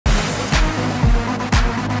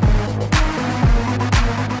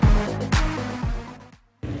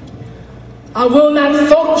I will not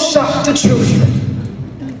Photoshop the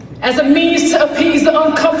truth as a means to appease the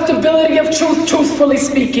uncomfortability of truth, truthfully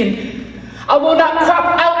speaking. I will not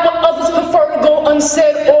crop out what others prefer to go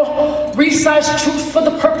unsaid or resize truth for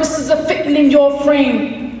the purposes of fitting in your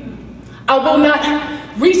frame. I will not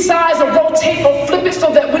resize or rotate or flip it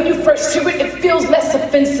so that when you first hear it, it feels less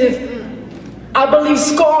offensive. I believe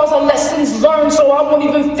scars are lessons learned, so I won't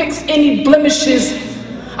even fix any blemishes.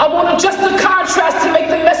 I won't adjust the contrast to make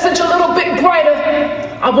the message a little bit brighter.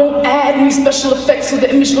 I won't add any special effects so the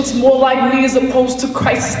image looks more like me as opposed to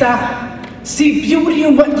Christ. I see beauty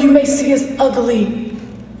in what you may see as ugly,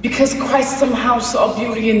 because Christ somehow saw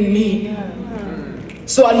beauty in me.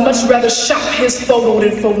 So I'd much rather shop his photo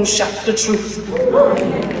than Photoshop the truth.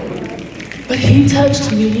 But he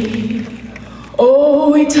touched me.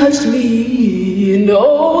 Oh, he touched me, and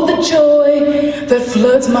oh, the joy that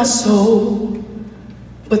floods my soul.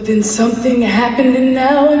 But then something happened, and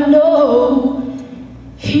now I know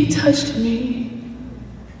he touched me.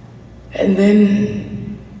 And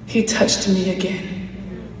then he touched me again.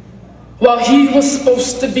 While he was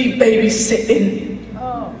supposed to be babysitting.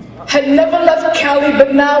 Had never left Cali,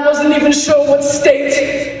 but now I wasn't even sure what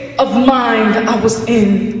state of mind I was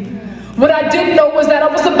in. What I did know was that I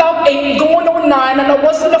was about 8, going on 9, and I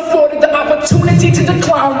wasn't afforded the opportunity to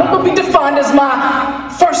decline what would be defined as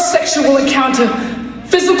my first sexual encounter.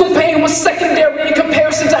 Physical pain was secondary in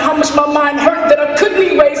comparison to how much my mind hurt that I couldn't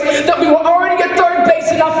erase, that we were already at third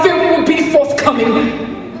base and I feared we would be forthcoming.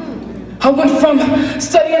 I went from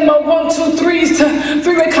studying my 1, 2, 3s to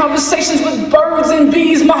three-way conversations with birds and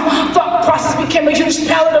bees. My thought process became a huge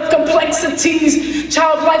palette of complexities.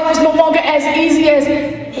 Child life was no longer as easy as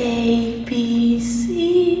A, B,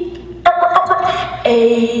 C,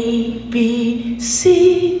 A, B,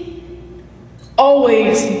 C.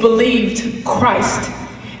 Always believed Christ.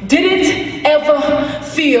 Didn't ever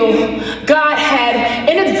feel God had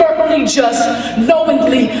inadvertently just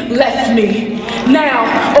knowingly left me. Now,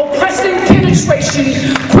 oppressing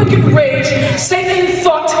penetration, quickened rage, Satan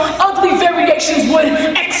thought ugly variations would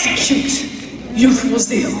execute youthful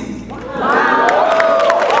zeal.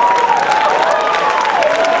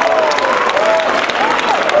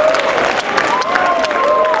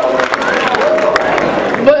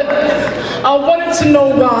 But I wanted to know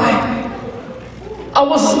why. I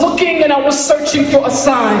was looking and I was searching for a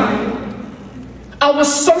sign. I was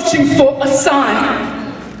searching for a sign.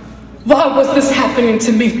 Why was this happening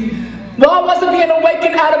to me? Why was I being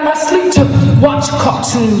awakened out of my sleep to watch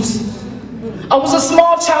cartoons? I was a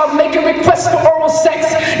small child making requests for oral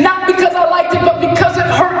sex, not because I liked it, but because it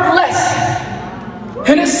hurt less.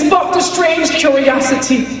 And it sparked a strange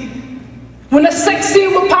curiosity. When a sex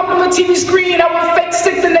scene would pop on the TV screen, I would fake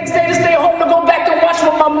sick the next day to stay home to go back and watch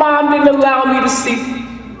what my mom didn't allow me to see.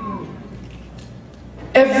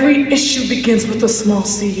 Every issue begins with a small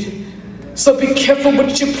seed. So be careful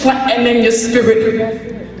what you're planting in your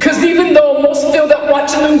spirit. Because even though most feel that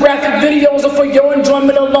watching them graphic videos are for your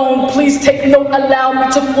enjoyment alone, please take note, allow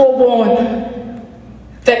me to forewarn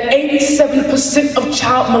that 87% of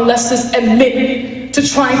child molesters admit to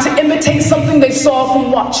trying to imitate something they saw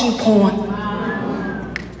from watching porn.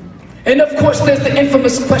 And of course there's the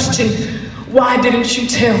infamous question, why didn't you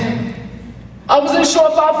tell? I wasn't sure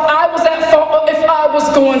if I was at fault or if I was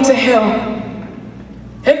going to hell.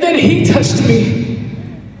 And then he touched me.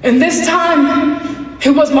 And this time,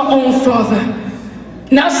 it was my own father.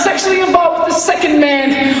 Now sexually involved with the second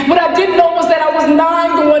man, what I didn't know was that I was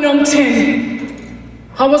 9 going on 10.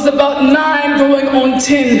 I was about 9 going on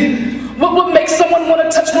 10. What would make someone want to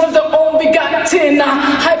touch one of their own begotten?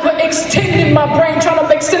 I hyperextended my brain trying to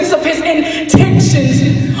make sense of his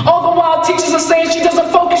intentions. All the while teachers are saying she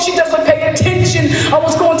doesn't focus, she doesn't pay attention. I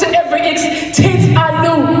was going to every extent I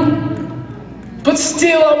knew. But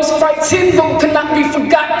still I was frightened, though could not be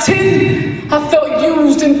forgotten. I felt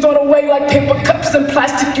used and thrown away like paper cups and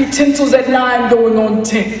plastic utensils at 9 going on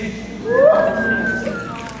 10.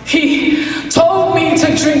 He told me to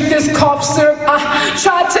drink this cough syrup. I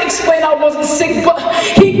tried to explain I wasn't sick, but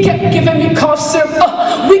he kept giving me cough syrup.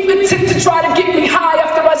 Weak attempt to try to get me high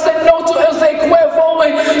after I said no to Jose Cuervo.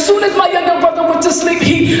 And soon as my younger brother went to sleep,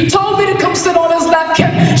 he told me to come sit on his lap,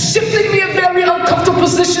 kept shifting me in very uncomfortable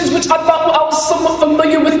positions, which I thought I was somewhat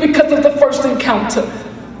familiar with because of the first encounter.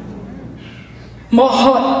 My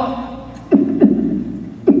heart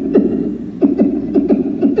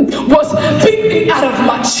was beating out of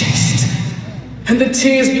my chest, and the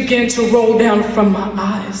tears began to roll down from my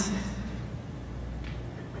eyes.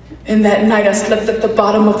 And that night I slept at the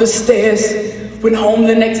bottom of the stairs, went home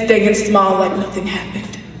the next day and smiled like nothing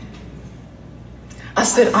happened. I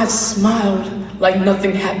said, I smiled like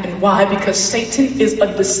nothing happened. Why? Because Satan is a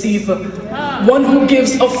deceiver, one who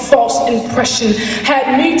gives a false impression.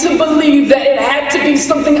 Had me to believe that it had to be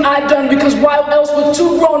something I'd done, because why else would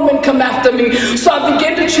two grown men come after me? So I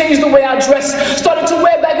began to change the way I dressed, started to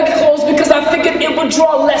wear baggy clothes because I figured it would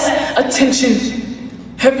draw less attention.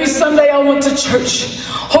 Every Sunday I went to church,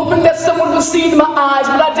 hoping that someone would see in my eyes,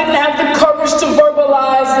 but I didn't have the courage to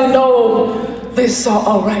verbalize, and oh, they saw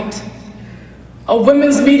all right. A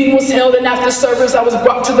women's meeting was held, and after service I was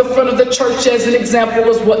brought to the front of the church as an example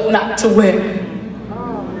of what not to wear.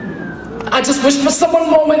 I just wish for one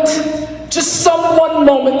moment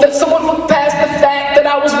that someone looked past the fact that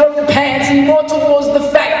I was wearing pants and more towards the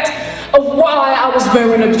fact of why I was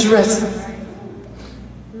wearing a dress.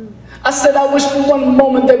 I said I wish for one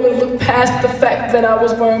moment they would look past the fact that I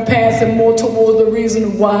was wearing pants and more toward the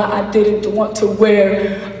reason why I didn't want to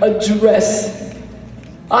wear a dress.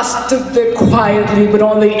 I stood there quietly, but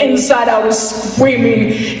on the inside I was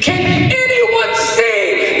screaming, can anyone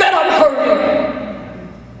see that I'm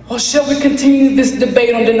hurting? Or shall we continue this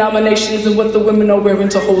debate on denominations and what the women are wearing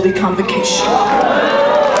to holy convocation?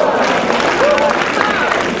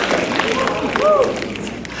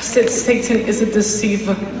 I said Satan is a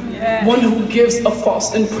deceiver, one who gives a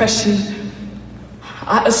false impression.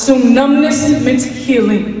 I assumed numbness meant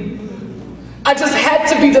healing. I just had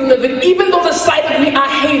to be delivered, even though the sight of me I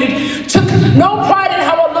hated. Took no pride in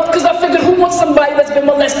how I looked, because I figured, who wants somebody that's been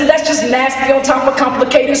molested? That's just nasty on top of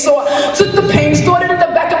complicated. So I took the pain, stored it in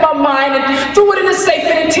the back of my mind, and threw it in the safe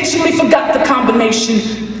and intentionally forgot the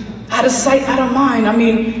combination. Out of sight, out of mind. I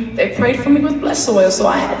mean, they prayed for me with blessed oil, so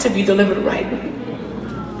I had to be delivered right.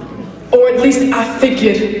 Or at least I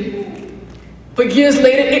figured. But years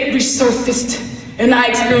later, it resurfaced, and I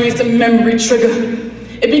experienced a memory trigger.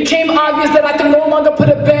 It became obvious that I could no longer put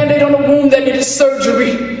a band-aid on a wound that needed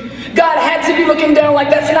surgery. God had to be looking down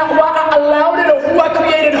like that's not why I allowed it or who I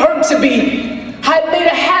created her to be. I had made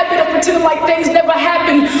a habit of pretending like things never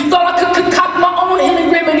happened, thought I could concoct my own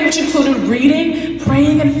healing remedy, which included reading,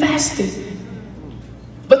 praying, and fasting.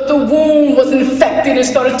 But the wound was infected and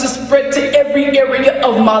started to spread to every area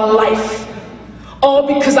of my life. All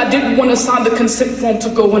because I didn't want to sign the consent form to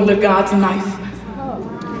go under God's knife.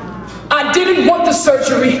 I didn't want the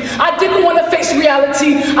surgery. I didn't want to face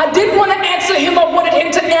reality. I didn't want to answer him. I wanted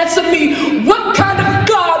him to answer me. What kind of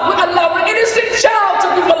God would allow an innocent child to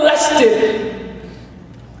be molested?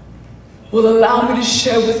 Will allow me to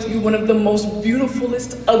share with you one of the most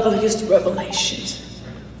beautifulest, ugliest revelations.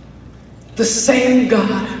 The same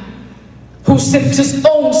God who sent his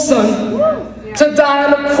own son to die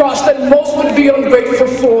on a cross that most would be ungrateful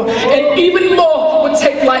for, and even more would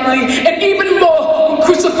take lightly, and even more would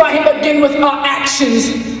crucify him again with our actions.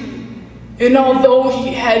 And although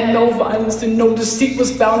he had no violence and no deceit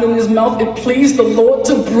was found in his mouth, it pleased the Lord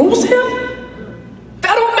to bruise him?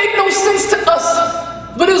 That don't make no sense to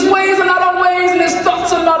us. But his ways are not our ways, and his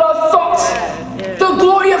thoughts are not our thoughts. The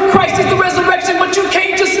glory of Christ is the resurrection, but you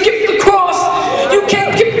can't just skip the cross. You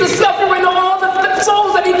can't skip the suffering of all the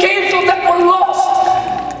souls that he came for that were lost.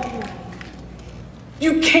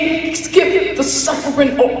 You can't skip the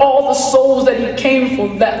suffering of all the souls that he came for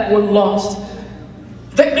that were lost.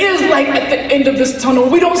 There is light at the end of this tunnel.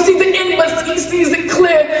 We don't see the end, but he sees it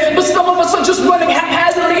clear. But some of us are just running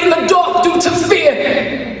haphazardly in the dark due to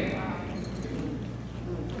fear.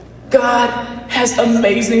 God has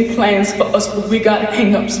amazing plans for us, but we got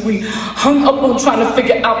hang-ups. We hung up on trying to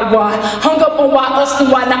figure out why. Hung up on why us and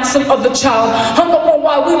why not some other child. Hung up on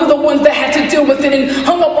why we were the ones that had to deal with it, and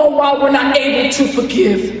hung up on why we're not able to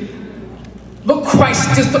forgive. But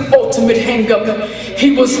Christ is the ultimate hang-up.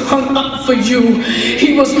 He was hung up for you.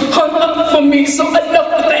 He was hung up for me. So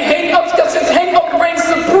enough with the hang-ups, because his hang-up reigns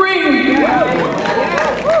supreme.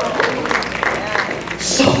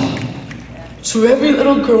 So, to every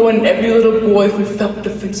little girl and every little boy who felt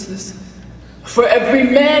defenseless, for every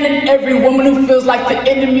man and every woman who feels like the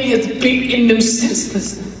enemy has beaten them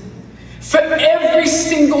senseless, for every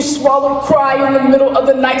single swallowed cry in the middle of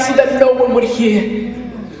the night so that no one would hear,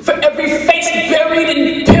 for every face buried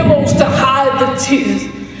in pillows to hide the tears,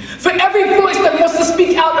 for every voice that wants to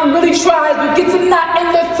speak out and really tries but gets a knot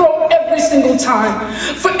in their throat every single time,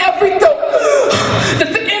 for every throat that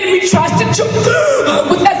the enemy tries to choke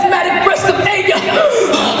with asthmatic breaths of air.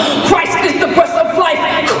 Christ is the breath of life.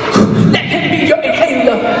 Let him be your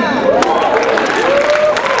inhaler.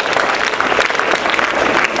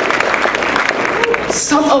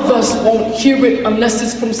 Some of us won't hear it unless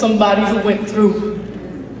it's from somebody who went through.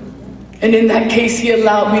 And in that case, he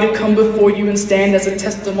allowed me to come before you and stand as a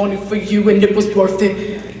testimony for you, and it was worth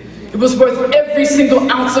it. It was worth every single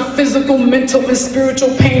ounce of physical, mental, and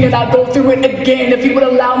spiritual pain that I go through it again if he would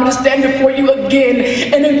allow me to stand before you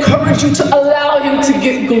again and encourage you to allow him to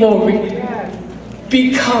get glory.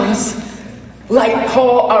 Because, like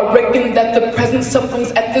Paul, I reckon that the present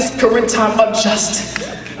sufferings at this current time are just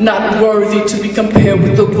not worthy to be compared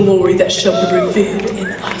with the glory that shall be revealed in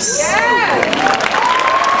us.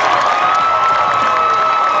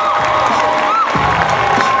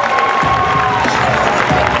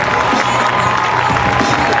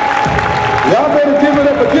 Y'all better give it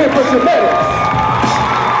up again for Janette.